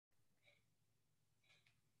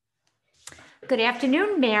Good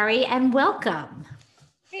afternoon, Mary, and welcome.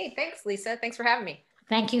 Hey, thanks, Lisa. Thanks for having me.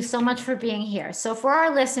 Thank you so much for being here. So, for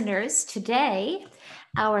our listeners, today,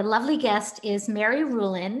 our lovely guest is Mary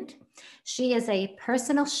Ruland. She is a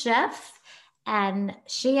personal chef, and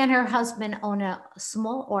she and her husband own a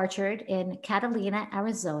small orchard in Catalina,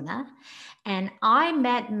 Arizona. And I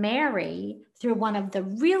met Mary through one of the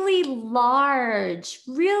really large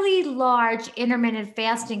intermittent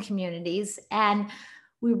fasting communities. And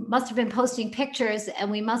we must have been posting pictures,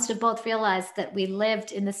 and we must have both realized that we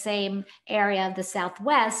lived in the same area of the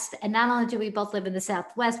Southwest. And not only do we both live in the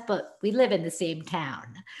Southwest, but we live in the same town.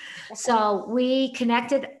 So we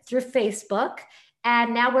connected through Facebook,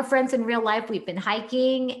 and now we're friends in real life. We've been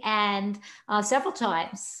hiking and several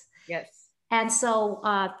times. Yes. And so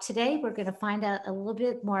today we're going to find out a little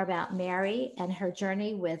bit more about Mary and her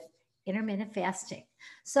journey with intermittent fasting.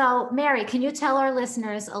 So, Mary, can you tell our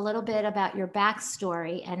listeners a little bit about your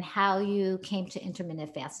backstory and how you came to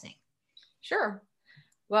intermittent fasting? Sure.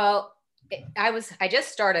 Well, I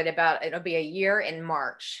just started it'll be a year in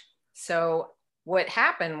March. So what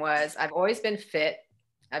happened was I've always been fit.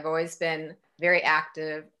 I've always been very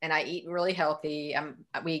active, and I eat really healthy.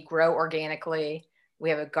 We grow organically. We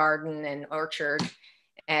have a garden and orchard,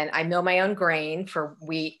 and I mill my own grain for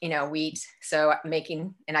wheat. So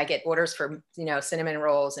and I get orders for, cinnamon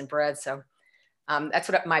rolls and bread. So that's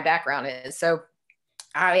what my background is. So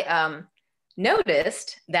I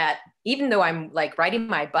noticed that even though I'm like riding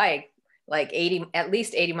my bike, like at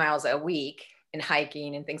least 80 miles a week and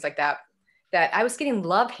hiking and things like that, that I was getting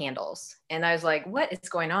love handles. And I was like, what is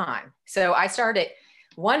going on? So I started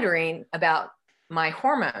wondering about my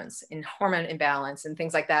hormones and hormone imbalance and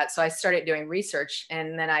things like that. So I started doing research,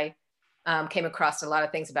 and then I came across a lot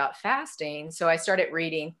of things about fasting. So I started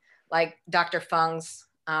reading like Dr. Fung's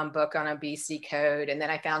book on obesity code. And then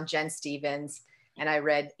I found Jen Stevens, and I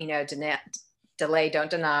read, Delay,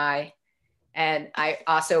 Don't Deny. And I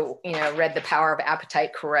also, read The Power of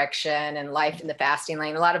Appetite Correction and Life in the Fasting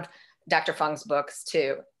Lane, a lot of Dr. Fung's books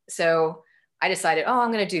too. So I decided,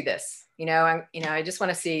 I'm going to do this. I just want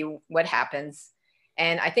to see what happens.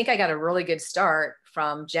 And I think I got a really good start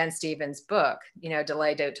from Jen Stevens' book,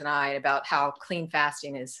 Delay, Don't Deny, about how clean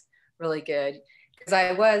fasting is really good. Because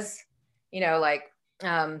I was,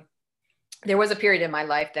 there was a period in my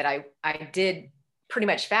life that I did pretty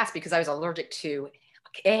much fast because I was allergic to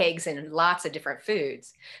eggs and lots of different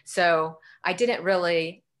foods. So I didn't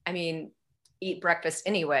really, eat breakfast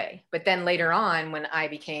anyway. But then later on, when I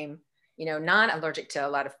became, non-allergic to a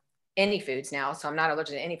lot of any foods now, so I'm not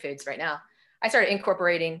allergic to any foods right now, I started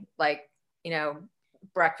incorporating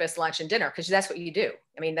breakfast, lunch, and dinner, because that's what you do.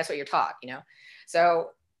 That's what you're taught,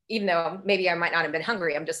 So even though maybe I might not have been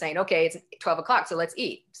hungry, I'm just saying, okay, it's 12 o'clock, so let's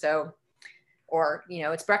eat. So, or,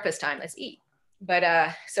 it's breakfast time, let's eat.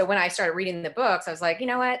 But so when I started reading the books, I was like, you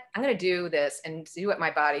know what, I'm going to do this and see what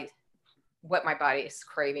my body is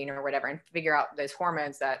craving or whatever, and figure out those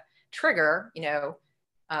hormones that trigger,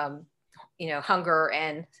 hunger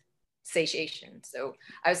and satiation. So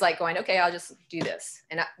I was like going, okay, I'll just do this.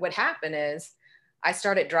 And what happened is I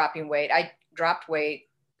started dropping weight. I dropped weight,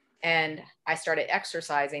 and I started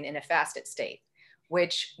exercising in a fasted state,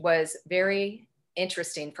 which was very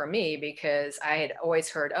interesting for me, because I had always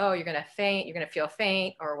heard, you're going to faint, you're going to feel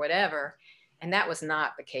faint or whatever. And that was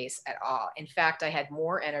not the case at all. In fact, I had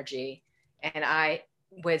more energy, and I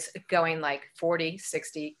was going like 40,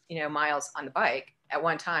 60, miles on the bike at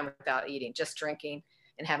one time without eating, just drinking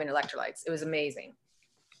and having electrolytes. It was amazing.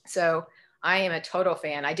 So I am a total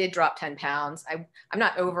fan. I did drop 10 pounds. I'm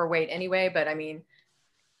not overweight anyway, but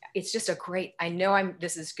it's just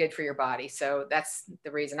this is good for your body. So that's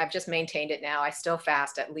the reason I've just maintained it now. I still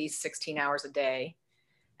fast at least 16 hours a day.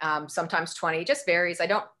 Sometimes 20, just varies. I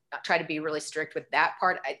don't try to be really strict with that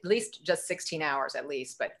part, at least just 16 hours at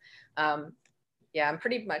least. But yeah, I'm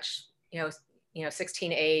pretty much,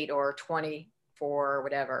 16-8 or 24 or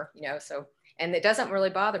whatever, so, and it doesn't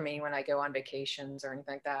really bother me when I go on vacations or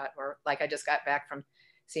anything like that. Or like I just got back from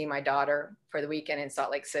seeing my daughter for the weekend in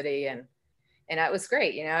Salt Lake City, and it was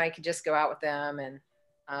great. I could just go out with them, and,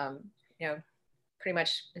 pretty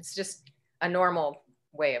much it's just a normal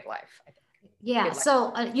way of life, I think. Yeah.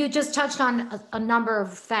 So you just touched on a number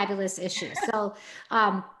of fabulous issues. So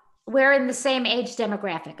we're in the same age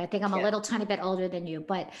demographic. I think I'm a little tiny bit older than you,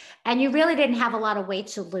 and you really didn't have a lot of weight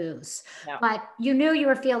to lose, but you knew you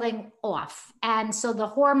were feeling off. And so the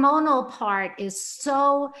hormonal part is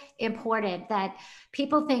so important, that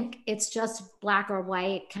people think it's just black or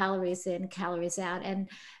white, calories in, calories out. And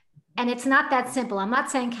it's not that simple. I'm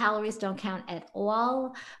not saying calories don't count at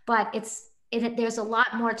all, but it's there's a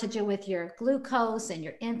lot more to do with your glucose and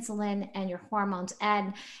your insulin and your hormones.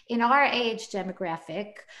 And in our age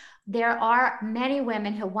demographic, there are many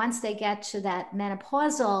women who, once they get to that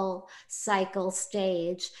menopausal cycle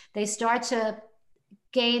stage, they start to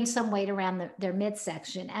gain some weight around their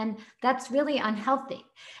midsection. And that's really unhealthy.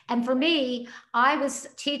 And for me, I was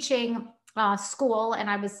teaching school and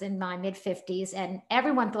I was in my mid 50s and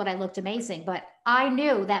everyone thought I looked amazing, but I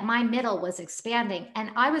knew that my middle was expanding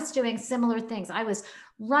and I was doing similar things. I was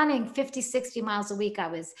running 50, 60 miles a week. I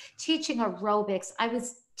was teaching aerobics. I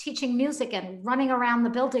was teaching music and running around the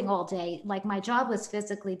building all day. Like my job was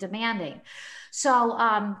physically demanding. So,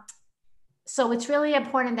 so it's really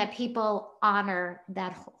important that people honor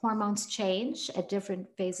that hormones change at different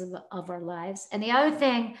phases of our lives. And the other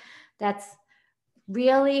thing that's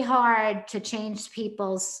really hard to change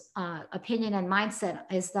people's opinion and mindset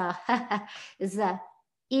is the is the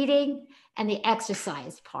eating and the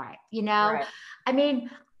exercise part. You know, Right. I mean,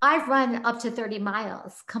 I've run up to 30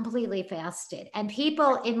 miles completely fasted, and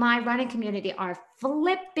people in my running community are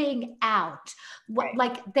flipping out. What, Right.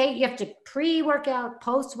 like you have to pre-workout,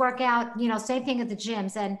 post-workout, you know, same thing at the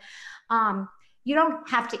gyms. And um, you don't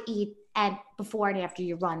have to eat and before and after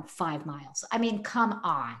you run 5 miles. I mean, come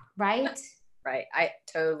on, right? Right. I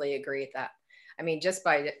totally agree with that. I mean, just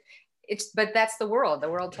by it's, but that's the world. The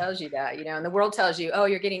world tells you that, you know, and the world tells you, oh,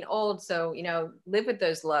 you're getting old. So, you know, live with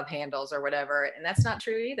those love handles or whatever. And that's not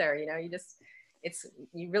true either. You know, you just, it's,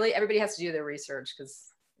 you really, everybody has to do their research because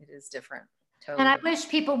it is different. And Totally I different. wish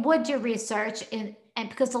people would do research and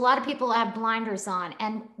because a lot of people have blinders on.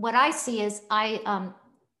 And what I see is I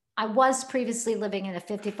was previously living in a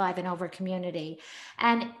 55 and over community.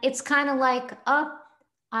 And it's kind of like, oh,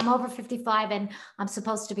 I'm over 55 and I'm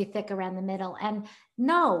supposed to be thick around the middle. And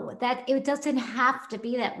no, that it doesn't have to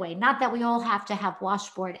be that way. Not that we all have to have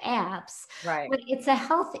washboard abs, Right. but it's a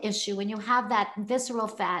health issue when you have that visceral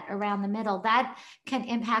fat around the middle that can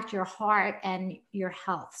impact your heart and your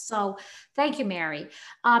health. So thank you, Mary.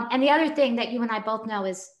 And the other thing that you and I both know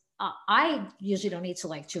is I usually don't eat till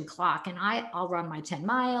like 2 o'clock and I'll run my 10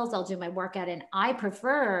 miles, I'll do my workout, and I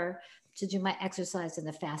prefer to do my exercise in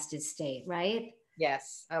the fasted state, right?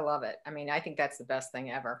 Yes. I love it. I mean, I think that's the best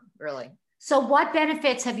thing ever, really. So, what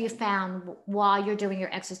benefits have you found while you're doing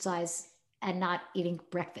your exercise and not eating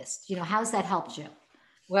breakfast? You know, how's that helped you?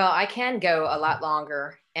 Well, I can go a lot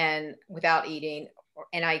longer and without eating,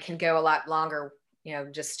 and I can go a lot longer, you know,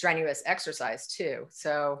 just strenuous exercise too.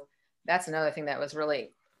 So that's another thing that was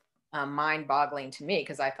really mind boggling to me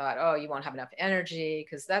because I thought, oh, you won't have enough energy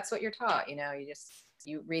because that's what you're taught. You know, you just,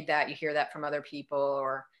 you read that, you hear that from other people,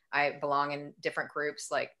 or I belong in different groups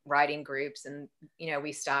like riding groups and, you know,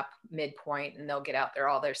 we stop midpoint and they'll get out there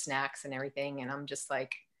all their snacks and everything. And I'm just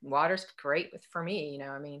like, water's great for me, you know,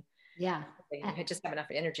 I mean, Yeah. I just have enough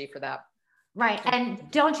energy for that. Right.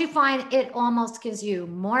 And don't you find it almost gives you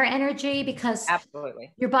more energy because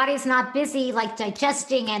Absolutely. your body's not busy like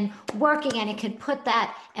digesting and working and it can put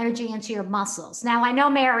that energy into your muscles. Now I know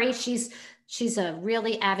Mary, she's a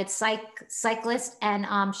really avid cyclist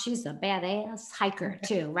and she's a badass hiker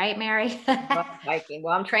too, right, Mary? Love hiking.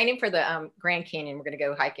 Well, I'm training for the Grand Canyon. We're going to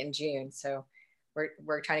go hike in June. So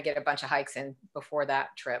we're trying to get a bunch of hikes in before that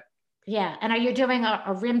trip. Yeah. And are you doing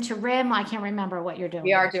a rim to rim? I can't remember what you're We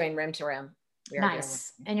doing. are doing rim to rim. We are doing.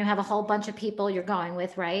 Nice. And you have a whole bunch of people you're going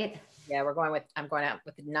with, right? Yeah, I'm going out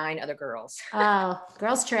with 9 other girls. Oh,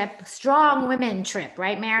 girls trip, strong women trip,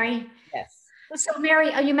 right, Mary? Yes. So, Mary,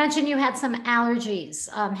 you mentioned you had some allergies.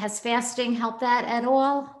 Has fasting helped that at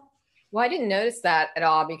all? Well, I didn't notice that at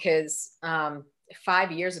all because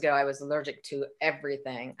 5 years ago I was allergic to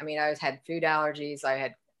everything. I mean, I had food allergies.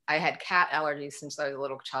 I had cat allergies since I was a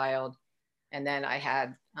little child, and then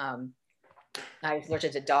I was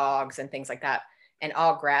allergic to dogs and things like that, and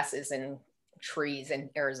all grasses and trees in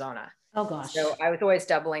Arizona. Oh gosh. So I was always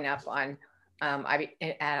doubling up on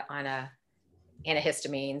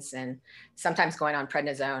antihistamines and sometimes going on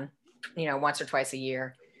prednisone, you know, once or twice a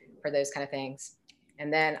year for those kind of things.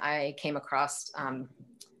 And then I came across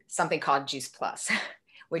something called Juice Plus,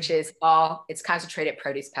 which is it's concentrated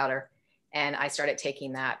produce powder. And I started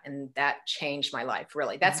taking that and that changed my life,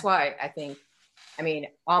 really. That's why I mean,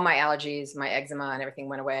 all my allergies, my eczema and everything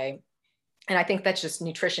went away. And I think that's just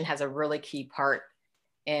nutrition has a really key part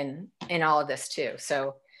in all of this too.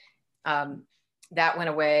 So that went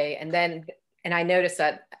away. And I noticed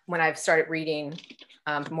that when I've started reading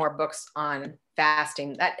more books on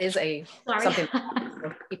fasting, that is something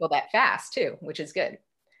for people that fast too, which is good.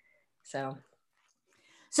 So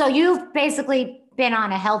You've basically been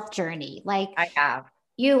on a health journey. Like I have.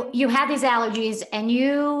 you had these allergies and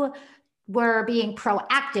you were being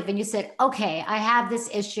proactive and you said, okay, I have this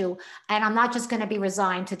issue and I'm not just going to be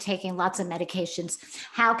resigned to taking lots of medications.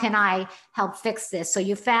 How can I help fix this? So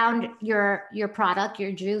you found your product,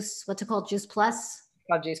 your juice, what's it called? Juice Plus?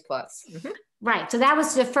 Called Juice Plus. Mm-hmm. Right. So that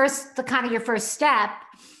was the kind of your first step.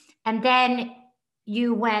 And then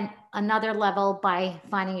you went another level by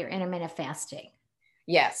finding your intermittent fasting.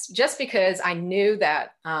 Yes, just because I knew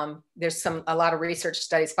that there's a lot of research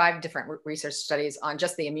studies, 5 different research studies on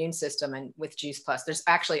just the immune system and with Juice Plus. There's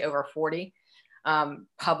actually over 40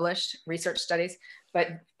 published research studies, but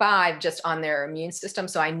 5 just on their immune system.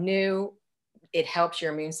 So I knew it helps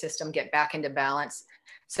your immune system get back into balance.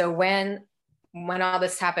 So when all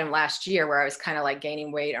this happened last year, where I was kind of like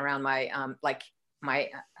gaining weight around my my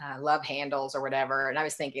love handles or whatever, and I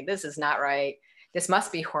was thinking, this is not right. This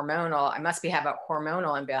must be hormonal. I must have a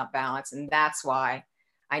hormonal imbalance. And that's why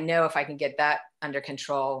I know if I can get that under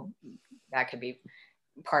control, that could be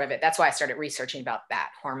part of it. That's why I started researching about that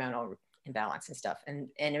hormonal imbalance and stuff. And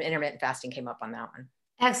intermittent fasting came up on that one.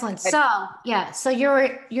 Excellent. So yeah, so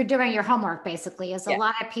you're doing your homework basically, as a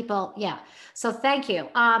lot of people. Yeah. So thank you.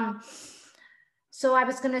 So I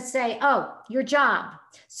was going to say, your job.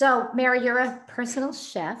 So Mary, you're a personal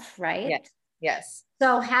chef, right? Yes. Yes.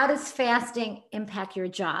 So how does fasting impact your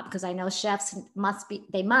job? Because I know chefs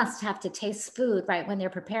they must have to taste food, right, when they're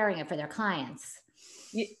preparing it for their clients.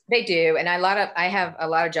 They do. And I have a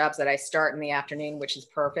lot of jobs that I start in the afternoon, which is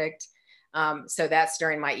perfect. So that's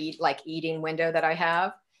during my eating window that I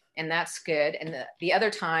have, and that's good. And the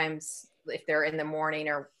other times, if they're in the morning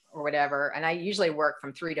or whatever, and I usually work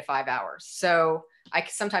from 3 to 5 hours. So I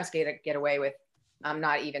sometimes get away with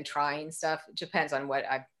not even trying stuff. It depends on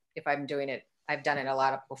if I'm doing it. I've done it a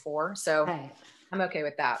lot before, so I'm okay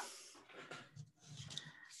with that.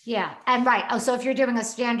 Yeah, and right. Oh, so if you're doing a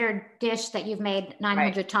standard dish that you've made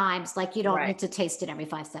 900 times, like you don't need to taste it every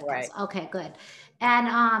 5 seconds. Right. Okay, good.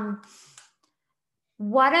 And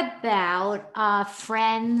what about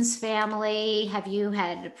friends, family? Have you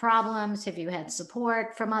had problems? Have you had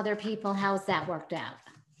support from other people? How's that worked out?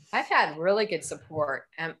 I've had really good support.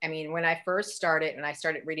 I mean, when I first started and I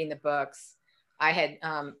started reading the books, I had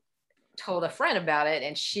told a friend about it,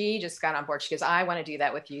 and she just got on board. She goes, I want to do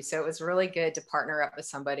that with you. So it was really good to partner up with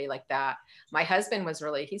somebody like that. My husband was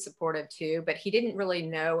he's supportive too, but he didn't really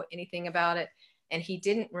know anything about it. And he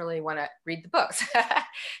didn't really want to read the books.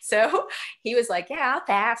 So he was like, yeah, I'll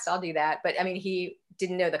fast, I'll do that. But I mean, he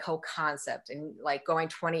didn't know the whole concept, and like going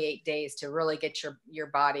 28 days to really get your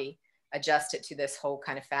body adjusted to this whole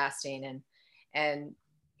kind of fasting. And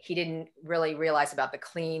he didn't really realize about the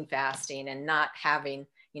clean fasting and not having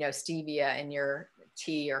stevia in your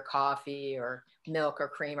tea or coffee or milk or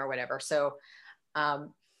cream or whatever. So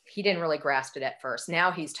he didn't really grasp it at first.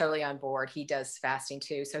 Now he's totally on board. He does fasting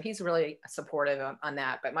too. So he's really supportive on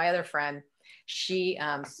that. But my other friend, she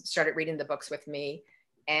started reading the books with me,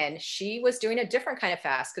 and she was doing a different kind of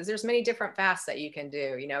fast, because there's many different fasts that you can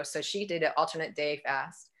do, So she did an alternate day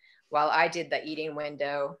fast, while I did the eating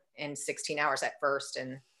window in 16 hours at first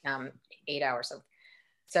and 8 hours.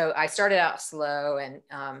 So I started out slow,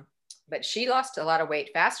 but she lost a lot of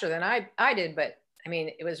weight faster than I did. But I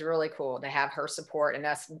mean, it was really cool to have her support and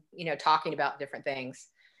us, talking about different things.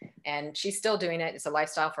 And she's still doing it. It's a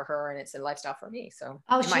lifestyle for her, and it's a lifestyle for me. So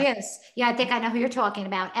she is. Yeah, I think I know who you're talking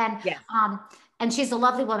about. And and she's a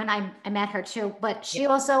lovely woman. I met her too, but she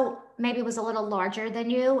also maybe was a little larger than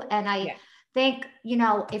you. And I think,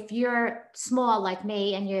 if you're small like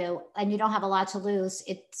me and you don't have a lot to lose,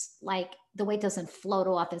 it's like the weight doesn't float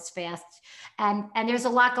off as fast. And there's a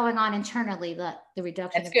lot going on internally, the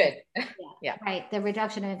reduction. That's good. Yeah. Right. The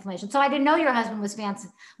reduction of inflammation. So I didn't know your husband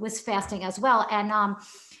was fasting as well. And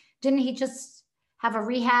didn't he just have a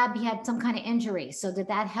rehab? He had some kind of injury. So did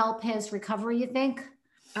that help his recovery, you think?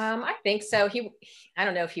 I think so. I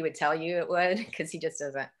don't know if he would tell you it would, because he just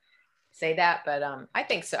doesn't say that, but I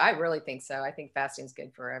think so. I really think so. I think fasting is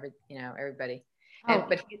good for everybody.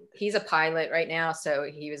 But he's a pilot right now, so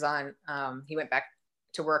he was on. He went back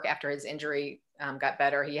to work after his injury got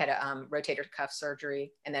better. He had a rotator cuff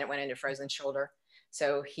surgery, and then it went into frozen shoulder.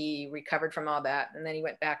 So he recovered from all that, and then he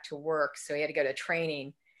went back to work. So he had to go to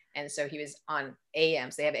training, and so he was on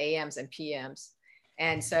AMs. They have AMs and PMs,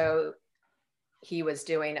 and so he was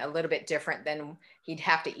doing a little bit different than he'd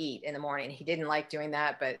have to eat in the morning. He didn't like doing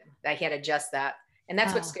that, but he had to adjust that. And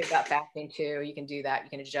that's what's good about fasting too. You can do that. You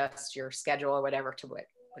can adjust your schedule or whatever to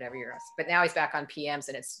whatever you're, but now he's back on PMs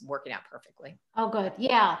and it's working out perfectly. Oh, good.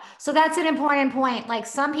 Yeah. So that's an important point. Like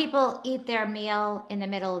some people eat their meal in the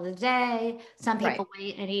middle of the day. Some people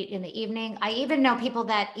wait and eat in the evening. I even know people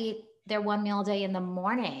that eat their one meal a day in the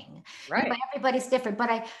morning. Right. But everybody's different. But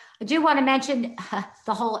I do want to mention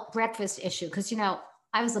the whole breakfast issue because,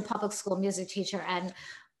 I was a public school music teacher and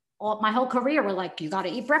my whole career were like, you got to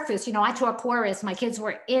eat breakfast. I taught chorus. My kids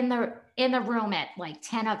were in the room at like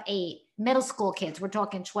 10 of 8. Middle school kids, we're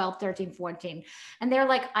talking 12, 13, 14. And they're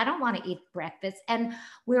like, I don't want to eat breakfast. And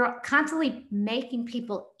we're constantly making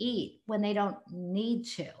people eat when they don't need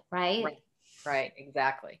to, right? Right. Right.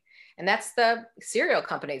 Exactly. And that's the cereal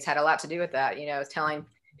companies had a lot to do with that, telling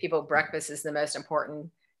people breakfast is the most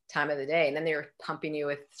important time of the day. And then they were pumping you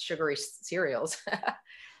with sugary cereals.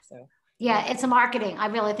 So Yeah, it's a marketing. I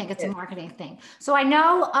really think it's a marketing thing. So I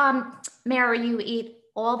know, Mary, you eat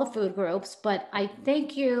all the food groups, but I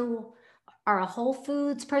think you are a whole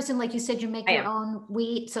foods person. Like you said, you make I your am. own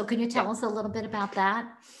wheat. So can you tell us a little bit about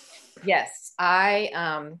that? Yes, I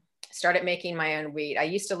started making my own wheat. I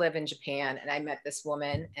used to live in Japan and I met this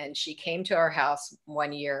woman and she came to our house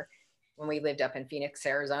one year when we lived up in Phoenix,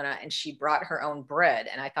 Arizona, and she brought her own bread.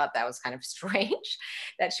 And I thought that was kind of strange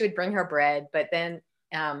that she would bring her bread. But then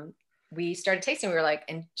we started tasting, we were like,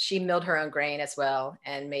 and she milled her own grain as well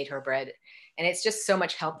and made her bread. And it's just so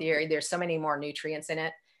much healthier. There's so many more nutrients in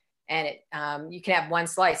it. And you can have one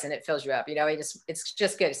slice and it fills you up. It's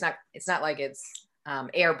just good. It's not like it's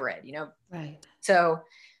air bread, Right. So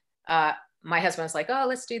my husband was like, oh,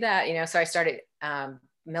 let's do that. So I started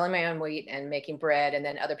milling my own wheat and making bread. And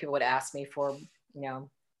then other people would ask me for,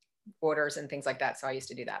 orders and things like that. So I used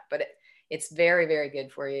to do that, but it's very, very good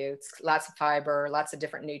for you. It's lots of fiber, lots of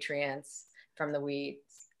different nutrients from the wheat.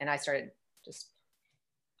 And I started just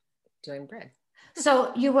doing bread.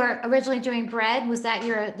 So you were originally doing bread. Was that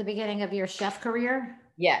the beginning of your chef career?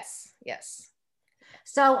 Yes. Yes.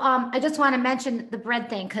 So I just want to mention the bread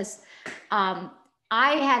thing because I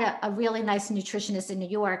had a really nice nutritionist in New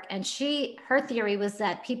York, and her theory was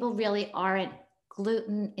that people really aren't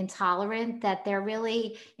gluten intolerant, that they're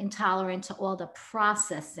really intolerant to all the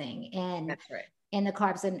processing That's right. in the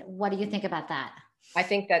carbs. And what do you think about that? I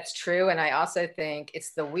think that's true. And I also think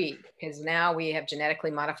it's the wheat because now we have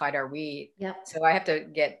genetically modified our wheat. Yep. So I have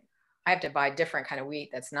to buy different kind of wheat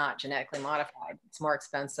that's not genetically modified. It's more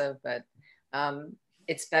expensive, but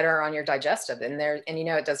it's better on your digestive and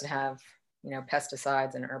it doesn't have,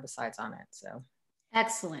 pesticides and herbicides on it. So.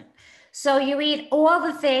 Excellent. So you eat all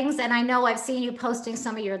the things, and I know I've seen you posting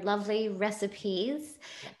some of your lovely recipes,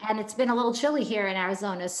 and it's been a little chilly here in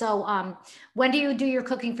Arizona. So when do you do your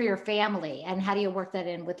cooking for your family, and how do you work that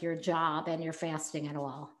in with your job and your fasting and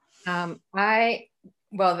all?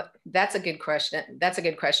 Well, that's a good question.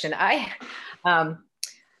 Well,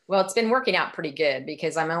 it's been working out pretty good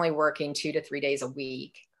because I'm only working 2 to 3 days a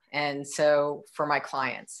week. And so for my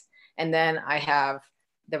clients, and then I have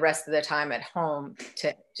the rest of the time at home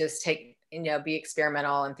to just take, be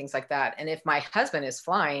experimental and things like that. And if my husband is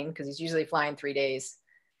flying, because he's usually flying 3 days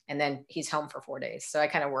and then he's home for 4 days. So I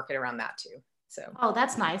kind of work it around that too. So. Oh,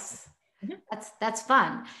 that's nice. Mm-hmm. That's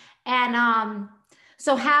fun. And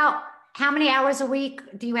so how many hours a week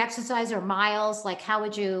do you exercise or miles? Like, how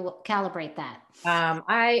would you calibrate that?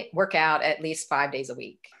 I work out at least 5 days a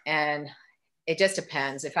week, and it just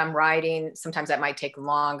depends. If I'm riding, sometimes that might take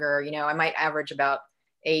longer. I might average about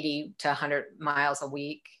 80 to 100 miles a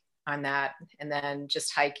week on that, and then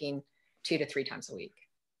just hiking 2 to 3 times a week.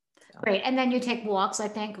 So. Great. And then you take walks, I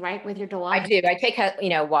think, right, with your dog? I do. I take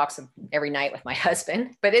walks every night with my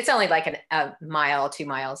husband, but it's only like a mile, 2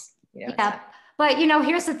 miles. Yeah. But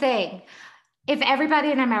here's the thing: if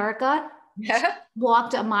everybody in America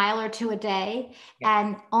walked a mile or 2 a day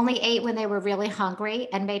and only ate when they were really hungry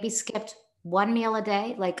and maybe skipped one meal a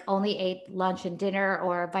day, like only ate lunch and dinner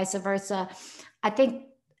or vice versa, I think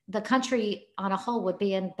the country on a whole would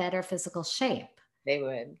be in better physical shape. They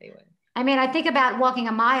would. I mean, I think about walking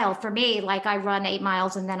a mile for me, like I run 8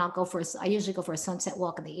 miles and then I usually go for a sunset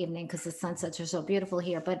walk in the evening because the sunsets are so beautiful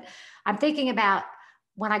here. But I'm thinking about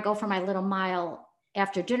when I go for my little mile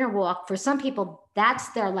after dinner walk, for some people, that's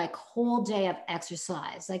their like whole day of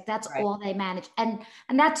exercise. Like that's all they manage. And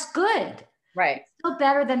that's good. Right. It's still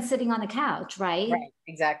better than sitting on the couch, right? Right.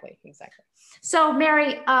 Exactly. So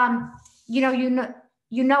Mary,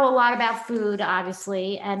 you know a lot about food,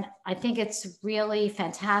 obviously, and I think it's really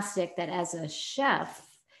fantastic that as a chef,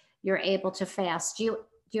 you're able to fast. Do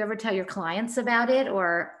you ever tell your clients about it,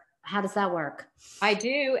 or how does that work? I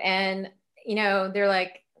do, and they're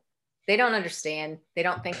like, they don't understand. They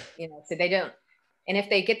don't think, so they don't. And if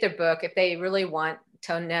they get the book, if they really want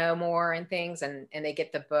to know more and things, and they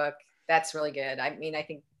get the book, that's really good. I mean, I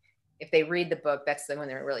think if they read the book, that's when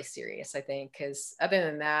they're really serious, I think, because other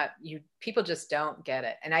than that, people just don't get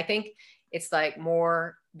it. And I think it's like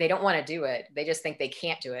more they don't want to do it. They just think they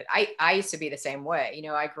can't do it. I used to be the same way. You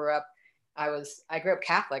know, I grew up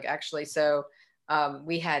Catholic actually. So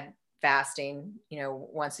we had fasting, you know,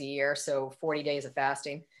 once a year. So 40 days of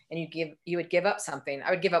fasting, and you would give up something. I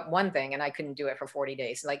would give up one thing and I couldn't do it for 40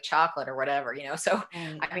 days, like chocolate or whatever, you know? So,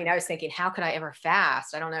 Right. I mean, I was thinking, how could I ever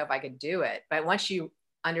fast? I don't know if I could do it. But once you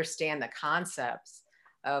understand the concepts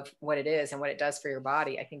of what it is and what it does for your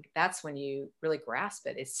body, I think that's when you really grasp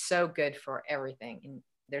it. It's so good for everything. And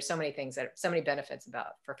there's so many things so many benefits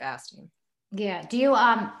for fasting. Yeah. Do you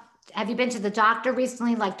have you been to the doctor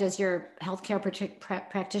recently? Like, does your healthcare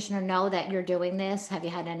practitioner know that you're doing this? Have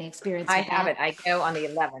you had any experience I with that? haven't. I go on the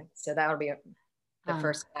 11th, so that'll be the Um,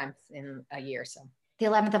 first time in a year. So the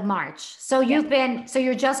 11th of March. So yes, so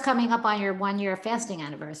you're just coming up on your 1 year fasting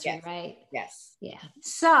anniversary, yes, right? yes, Yeah.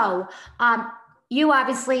 So, you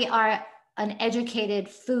obviously are an educated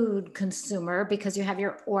food consumer because you have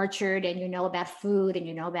your orchard and you know about food and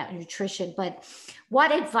you know about nutrition. But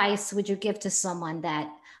what advice would you give to someone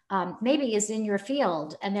that maybe is in your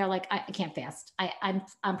field and they're like, I can't fast.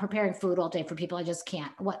 I'm preparing food all day for people. I just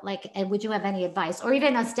can't. What like? And would you have any advice, or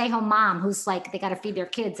even a stay-home mom who's like they got to feed their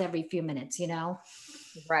kids every few minutes? You know?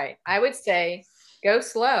 right. I would say go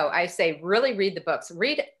slow. I say really read the books.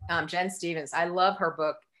 Read Jen Stevens. I love her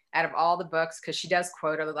book out of all the books because she does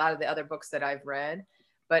quote a lot of the other books that I've read.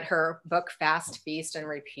 But her book Fast, Feast, and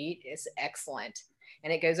Repeat is excellent,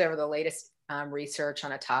 and it goes over the latest research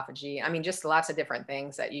on autophagy. I mean, just lots of different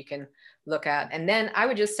things that you can look at. And then I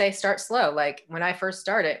would just say start slow. Like when I first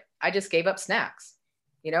started, I just gave up snacks.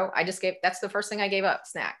 You know, that's the first thing I gave up,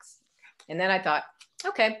 snacks. And then I thought,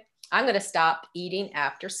 okay, I'm going to stop eating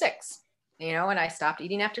after 6, you know, and I stopped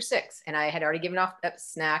eating after 6, and I had already given off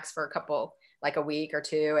snacks for like a week or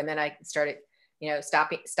two. And then I started, you know,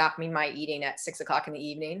 stopping my eating at 6 o'clock in the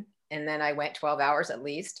evening. And then I went 12 hours at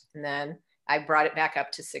least. And then I brought it back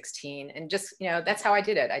up to 16, and just, you know, that's how I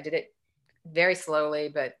did it. I did it very slowly,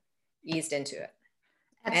 but eased into it.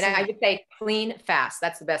 And I Excellent. would say clean fast.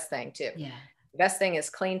 That's the best thing too. Yeah. The best thing is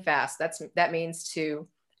clean fast. That means to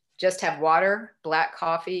just have water, black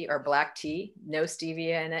coffee, or black tea, no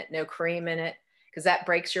stevia in it, no cream in it, because that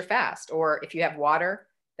breaks your fast. Or if you have water,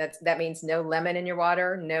 that means no lemon in your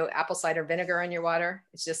water, no apple cider vinegar in your water.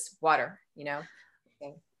 It's just water, you know.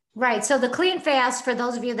 So, Right. So the clean fast, for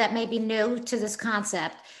those of you that may be new to this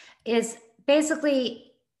concept, is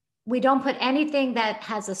basically we don't put anything that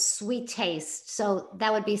has a sweet taste. So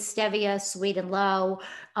that would be stevia, sweet and low,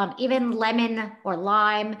 even lemon or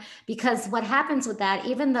lime, because what happens with that,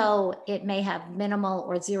 even though it may have minimal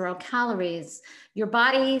or 0 calories, your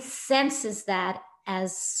body senses that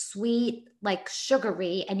as sweet, like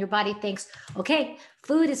sugary, and your body thinks, okay,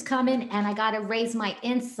 food is coming and I got to raise my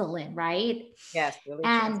insulin, right? yes, release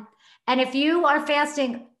your And if you are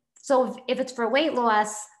fasting, so if it's for weight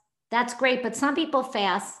loss, that's great. But some people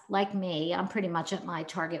fast like me. I'm pretty much at my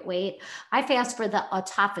target weight. I fast for the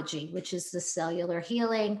autophagy, which is the cellular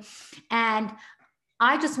healing. And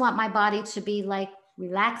I just want my body to be like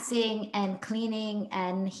relaxing and cleaning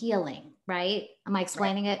and healing, right? Am I right.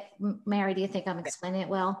 explaining it? Mary, do you think I'm Yeah. explaining it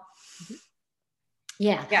well? Mhm.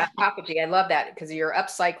 Yeah. Yeah, autophagy. I love that because you're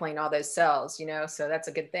upcycling all those cells, you know, so that's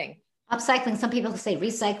a good thing. Upcycling, some people say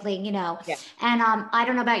recycling, you know. Yeah. And I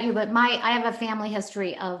don't know about you, but I have a family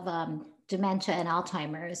history of dementia and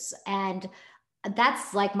Alzheimer's, and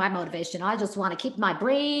that's like my motivation. I just want to keep my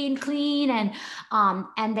brain clean,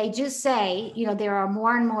 and they just say, you know, there are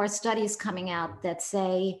more and more studies coming out that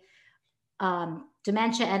say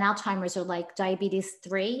dementia and Alzheimer's are like diabetes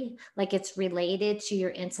 3, like it's related to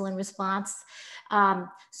your insulin response.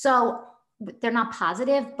 So they're not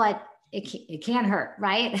positive, but it can hurt,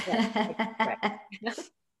 right? Yeah. Right.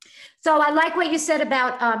 So I like what you said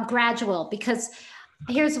about gradual, because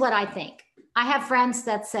here's what I think. I have friends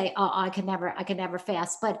that say, "Oh, I can never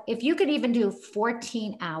fast." But if you could even do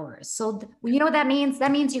 14 hours, so you know what that means?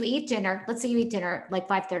 That means you eat dinner. Let's say you eat dinner like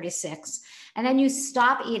 5:36, and then you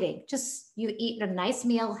stop eating. Just you eat a nice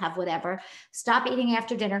meal, have whatever. Stop eating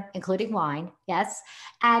after dinner, including wine. Yes,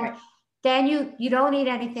 and Right. then you don't eat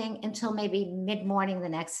anything until maybe mid morning the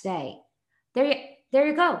next day. There you there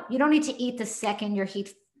you go. You don't need to eat the second your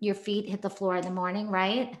feet hit the floor in the morning,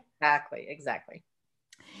 right? Exactly. Exactly.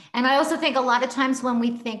 And I also think a lot of times when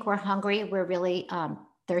we think we're hungry, we're really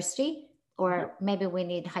thirsty, Mhm. or maybe we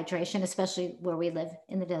need hydration, especially where we live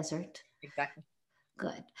in the desert. Exactly.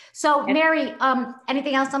 Good. So, And Mary,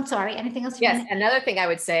 anything else? I'm sorry. Anything else you yes, want to? another thing I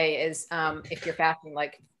would say is if you're fasting,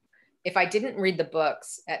 like if I didn't read the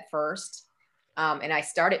books at first, and I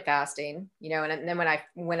started fasting, you know, and then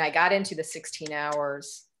when I got into the 16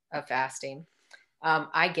 hours of fasting,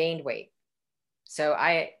 I gained weight. So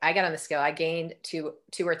I got on the scale. I gained 2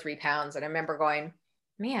 or 3 pounds. And I remember going,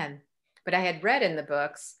 man, but I had read in the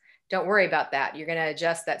books, don't worry about that. You're going to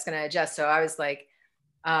adjust. That's going to adjust. So I was like,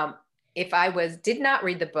 if I did not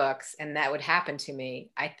read the books and that would happen to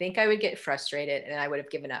me, I think I would get frustrated and I would have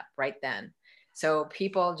given up right then. So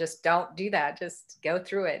people just don't do that. Just go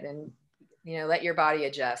through it and, let your body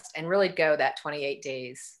adjust and really go that 28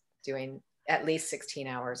 days doing at least 16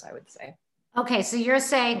 hours, I would say. Okay, so you're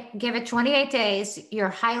saying give it 28 days. You're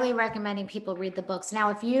highly recommending people read the books. Now,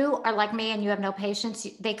 if you are like me and you have no patience,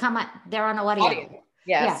 they're on audio. Audio. Yes,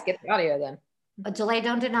 Yeah. get the audio then. Delay,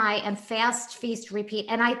 don't deny, and fast, feast, repeat.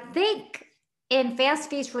 And I think in fast,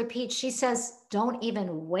 feast, repeat, she says don't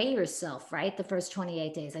even weigh yourself, right? The first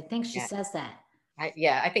 28 days. I think she Yeah. says that.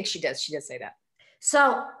 I think she does. She does say that.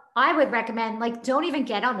 So I would recommend, like, don't even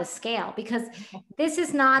get on the scale, because this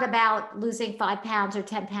is not about losing 5 pounds or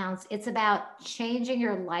 10 pounds. It's about changing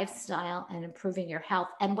your lifestyle and improving your health.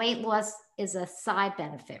 And weight loss is a side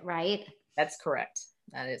benefit, right? That's correct.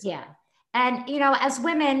 That is Yeah. correct. And, as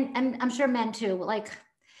women, and I'm sure men too, like,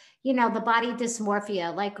 the body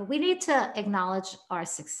dysmorphia, like, we need to acknowledge our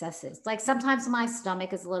successes. Like, sometimes my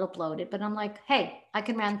stomach is a little bloated, but I'm like, hey, I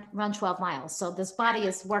can run 12 miles. So this body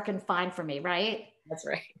is working fine for me, right? That's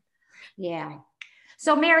right. Yeah.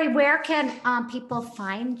 So Mary, where can people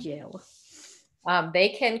find you? They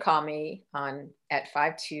can call me at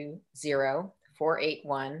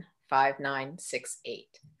 520-481-5968.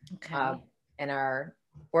 Okay. And our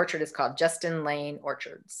orchard is called Justin Lane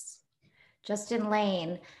Orchards. Justin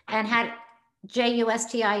Lane, and had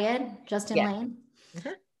Justin, Justin Yeah. Lane.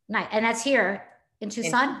 Mm-hmm. Nice. And that's here in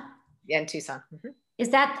Tucson? In Tucson. Mm-hmm.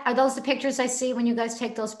 Are those the pictures I see when you guys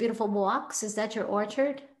take those beautiful walks? Is that your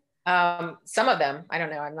orchard? Some of them, I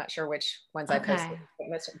don't know. I'm not sure which ones I posted,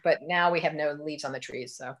 but now we have no leaves on the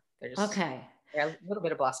trees. So they're just, a little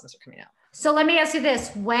bit of blossoms are coming out. So let me ask you this.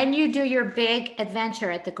 When you do your big adventure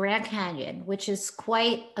at the Grand Canyon, which is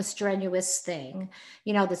quite a strenuous thing,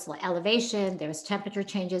 this elevation, there's temperature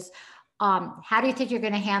changes. How do you think you're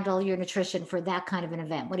going to handle your nutrition for that kind of an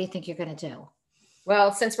event? What do you think you're going to do?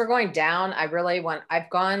 Well, since we're going down, I've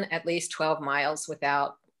gone at least 12 miles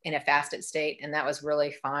in a fasted state, and that was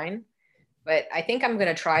really fine. But I think I'm going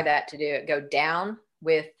to try that go down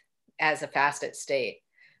as a fasted state.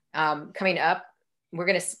 Coming up, we're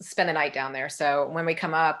going to spend the night down there. So when we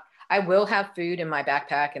come up, I will have food in my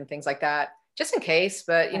backpack and things like that, just in case.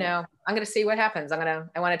 But, I'm going to see what happens. I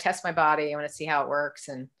want to test my body. I want to see how it works,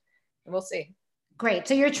 and we'll see. Great.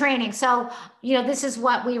 So you're training. So, this is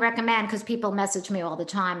what we recommend, because people message me all the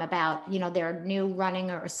time about, they're new running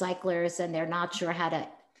or cyclists and they're not sure how to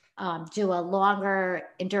do a longer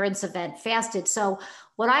endurance event fasted. So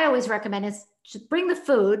what I always recommend is just bring the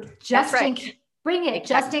food bring it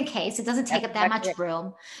just in case. It doesn't take up that much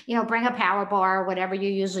room. Bring a power bar, whatever you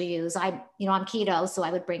usually use. I'm keto, so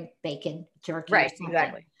I would bring bacon, turkey. Right.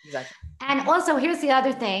 Exactly. And also, here's the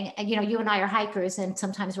other thing. And, you and I are hikers, and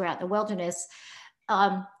sometimes we're out in the wilderness.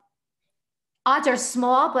 Odds are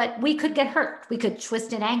small, but we could get hurt. We could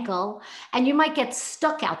twist an ankle, and you might get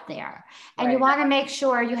stuck out there. And you want to make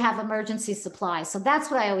sure you have emergency supplies. So that's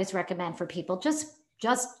what I always recommend for people. Just,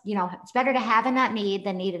 it's better to have and not need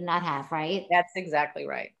than need and not have, right? That's exactly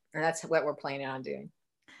right. And that's what we're planning on doing.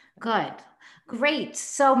 Good. Great.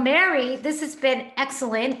 So Mary, this has been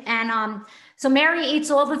excellent. And so Mary eats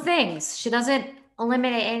all the things. She doesn't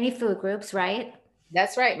eliminate any food groups, right?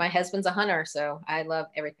 That's right. My husband's a hunter, so I love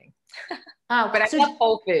everything. Oh, but I love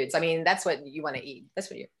whole foods. I mean, that's what you want to eat. That's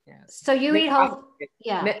what So you eat whole,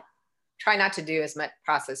 yeah. Try not to do as much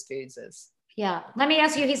processed foods as. Yeah. Let me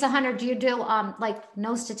ask you, he's a hunter. Do you do like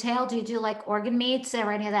nose to tail? Do you do like organ meats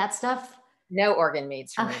or any of that stuff? No organ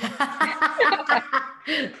meats for me.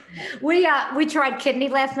 We tried kidney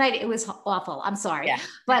last night. It was awful. I'm sorry. Yeah.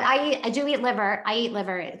 But I do eat liver. I eat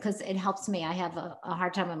liver because it helps me. I have a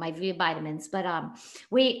hard time with my V vitamins, but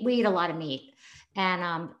we eat a lot of meat.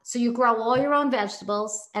 And so you grow all your own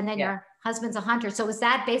vegetables, and then your husband's a hunter. So is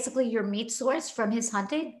that basically your meat source from his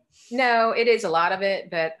hunting? No, it is a lot of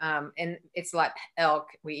it, but and it's a lot elk.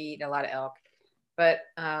 We eat a lot of elk, but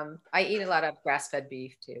I eat a lot of grass-fed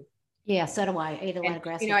beef too. Yeah, so do I. I eat a lot of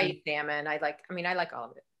grass-fed beef. I eat salmon. I like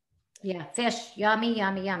all of it. Yeah, fish, yummy,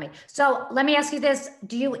 yummy, yummy. So let me ask you this: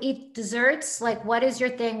 do you eat desserts? Like, what is your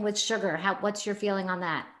thing with sugar? What's your feeling on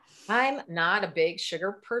that? I'm not a big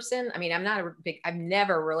sugar person. I mean, I've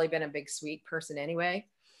never really been a big sweet person anyway,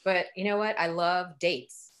 but you know what? I love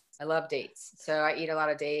dates. So I eat a lot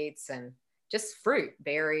of dates and just fruit,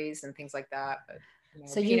 berries and things like that. But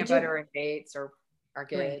so peanut butter and dates are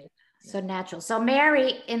good. Great. So natural. So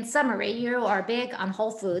Mary, in summary, you are big on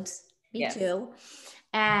whole foods. Me too.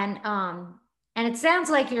 And And it sounds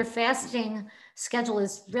like your fasting schedule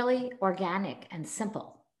is really organic and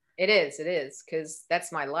simple. It is, because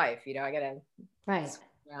that's my life. I gotta Right. switch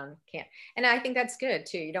around, can't. And I think that's good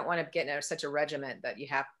too. You don't want to get in such a regiment that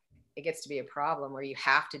it gets to be a problem where you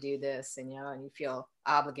have to do this, and and you feel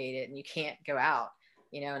obligated and you can't go out,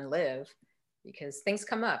 and live, because things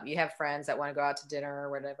come up. You have friends that want to go out to dinner or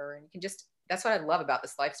whatever, and you can just, that's what I love about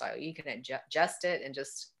this lifestyle. You can adjust it and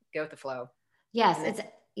just go with the flow. Yes, And then,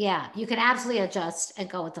 yeah, you can absolutely adjust and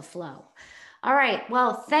go with the flow. All right.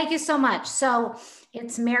 Well, thank you so much. So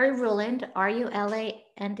it's Mary Ruland, Ruland,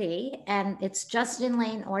 and it's Justin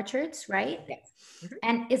Lane Orchards, right? yes. Mhm.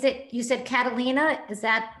 And you said Catalina? Is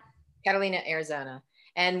that Catalina, Arizona.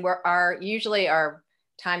 And usually our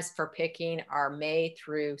times for picking are May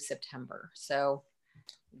through September. So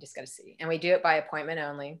you just got to see. And we do it by appointment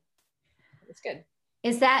only. It's good.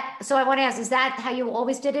 so I want to ask, is that how you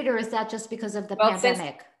always did it, or is that just because of the Well,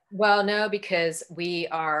 pandemic? no, because we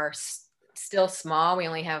are still small. We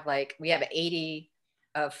only have we have 80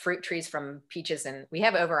 of fruit trees from peaches, and we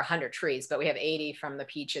have over 100 trees, but we have 80 from the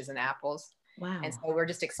peaches and apples. And Wow. so we're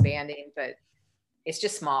just expanding, but it's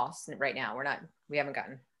just small right now. We haven't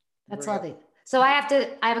gotten That's real. lovely. So I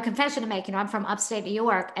have a confession to make. I'm from upstate New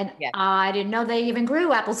York, and Yeah. I didn't know they even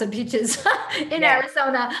grew apples and peaches in Yeah.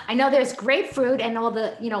 Arizona. I know there's grapefruit and all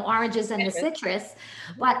the, oranges and the citrus,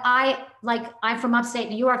 Mhm. but I'm from upstate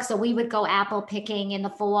New York, so we would go apple picking in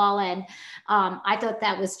the fall, and I thought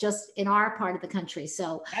that was just in our part of the country.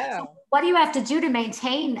 So Oh. what do you have to do to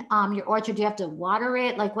maintain your orchard? Do you have to water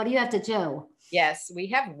it? Like, what do you have to do? Yes, we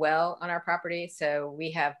have well on our property. So we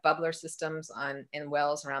have bubbler systems in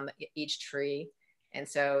wells around each tree. And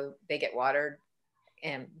so they get watered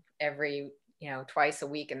and every, twice a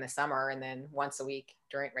week in the summer, and then once a week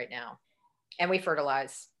right now. And we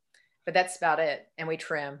fertilize, but that's about it. And we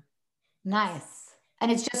trim. Nice. And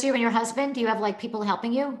it's just you and your husband? Do you have like people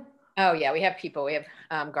helping you? Oh yeah, we have people. We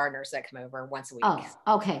have gardeners that come over once a week.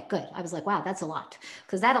 Oh, okay, good. I was like, wow, that's a lot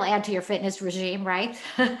because that'll add to your fitness regime, right?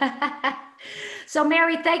 So,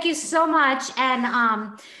 Mary, thank you so much.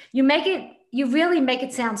 And you really make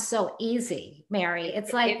it sound so easy, Mary. It's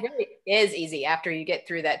It like, really is easy after you get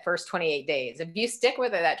through that first 28 days. If you stick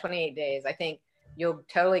with it that 28 days, I think you'll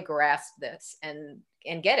totally grasp this and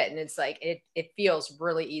get it. And it's like it feels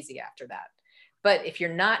really easy after that. But if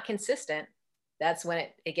you're not consistent, that's when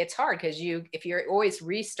it gets hard, because if you're always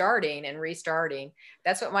restarting and restarting,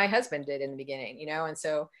 that's what my husband did in the beginning, and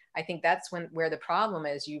so I think that's where the problem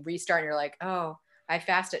is. You restart and you're like, oh, I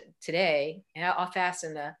fasted today and I'll fast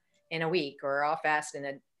in a week, or I'll fast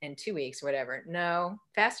in 2 weeks or whatever. No,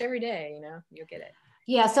 fast every day, you'll get it.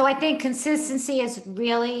 yeah, so I think consistency is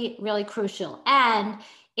really, really crucial. And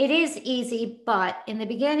it is easy, but in the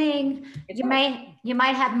beginning, It's hard. you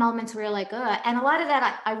might have moments where you're like, and a lot of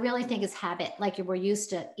that I really think is habit. Like you were used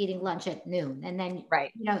to eating lunch at noon. And then,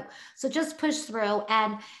 Right. so just push through.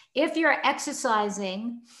 And if you're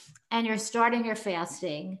exercising and you're starting your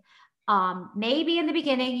fasting, maybe in the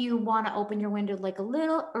beginning you want to open your window like a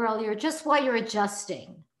little earlier, just while you're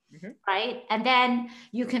adjusting, Hmm. right? And then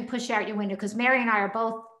you can push out your window, because Mary and I are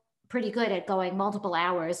both pretty good at going multiple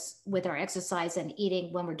hours with our exercise and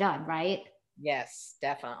eating when we're done, right? Yes,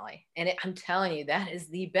 definitely. And I'm telling you, that is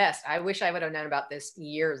the best. I wish I would have known about this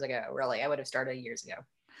years ago. Really, I would have started years ago.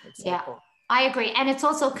 It's so Yeah, cool. I agree. And it's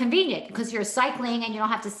also convenient because you're cycling and you don't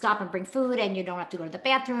have to stop and bring food and you don't have to go to the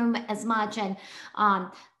bathroom as much. And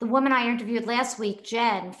the woman I interviewed last week,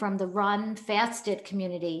 Jen from the Run Fasted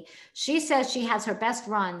community, she says she has her best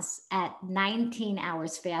runs at 19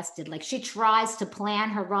 hours fasted. Like she tries to plan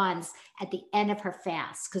her runs at the end of her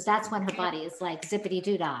fast because that's when her body is like zippity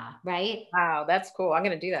doo dah, right? Wow, that's cool. I'm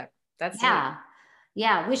going to do that. That's neat. Yeah.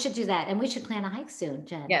 Yeah, we should do that. And we should plan a hike soon,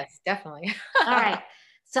 Jen. Yes, definitely. All right.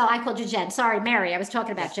 So I called you Jen. Sorry, Mary. I was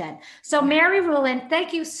talking Yeah. about Jen. So Mary Ruland,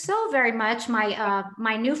 thank you so very much,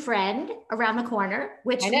 my new friend around the corner.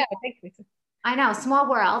 I know. Thank you. I know, small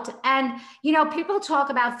world. And people talk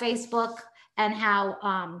about Facebook and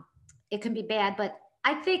how it can be bad, but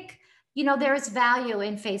I think there is value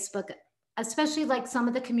in Facebook, especially like some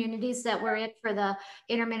of the communities that we're in for the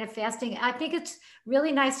intermittent fasting. I think it's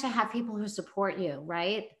really nice to have people who support you,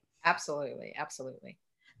 right? Absolutely. Absolutely.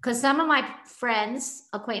 Because some of my friends,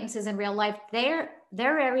 acquaintances in real life, they're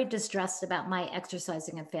very distressed about my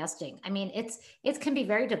exercising and fasting. I mean, it can be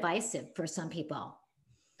very divisive for some people.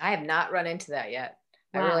 I have not run into that yet.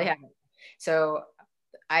 I really Wow. haven't. So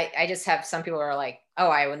I just have some people who are like, oh,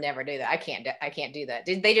 I would never do that. I can't do that.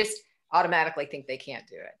 They just automatically think they can't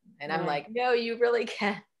do it. And I'm Right. like, no, you really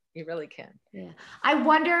can. You really can. Yeah. I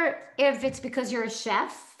wonder if it's because you're a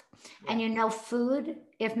chef and Yeah. food,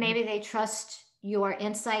 if maybe they trust your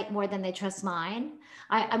insight more than they trust mine.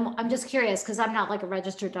 I'm just curious because I'm not like a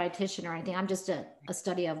registered dietitian or anything. I'm just a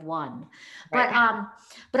study of one. Right.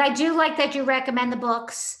 But I do like that you recommend the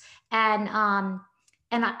books, and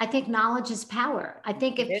I think knowledge is power. I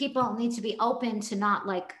think if people need to be open to not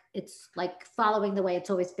like it's like following the way it's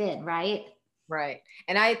always been, right? Right.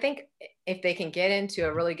 And I think if they can get into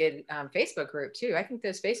a really good Facebook group too, I think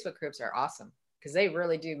those Facebook groups are awesome because they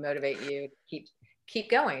really do motivate you to keep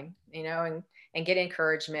going, you know, and get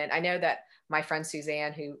encouragement. I know that my friend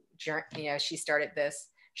Suzanne, who, you know, she started this,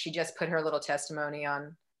 she just put her little testimony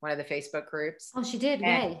on one of the Facebook groups. Oh, she did.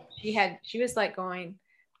 And Yay. she was like going,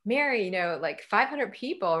 Mary, you know, like 500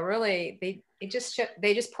 people really, they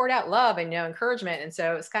just poured out love and, you know, encouragement. And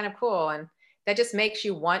so it's kind of cool. And that just makes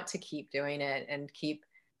you want to keep doing it and keep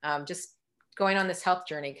just going on this health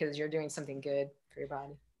journey because you're doing something good for your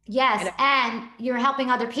body. Yes, and you're helping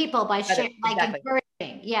other people by sharing, like exactly.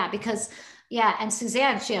 encouraging. Yeah, because and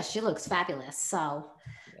Suzanne, she looks fabulous. So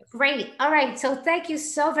great. All right. So thank you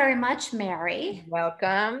so very much, Mary.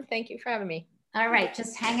 Welcome. Thank you for having me. All right,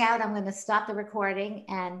 just hang out. I'm going to stop the recording,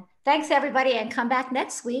 and thanks everybody, and come back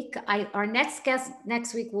next week. Our next guest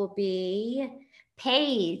next week will be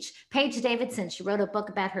Paige Davidson. She wrote a book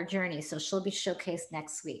about her journey, so she'll be showcased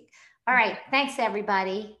next week. All right, thanks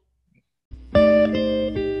everybody.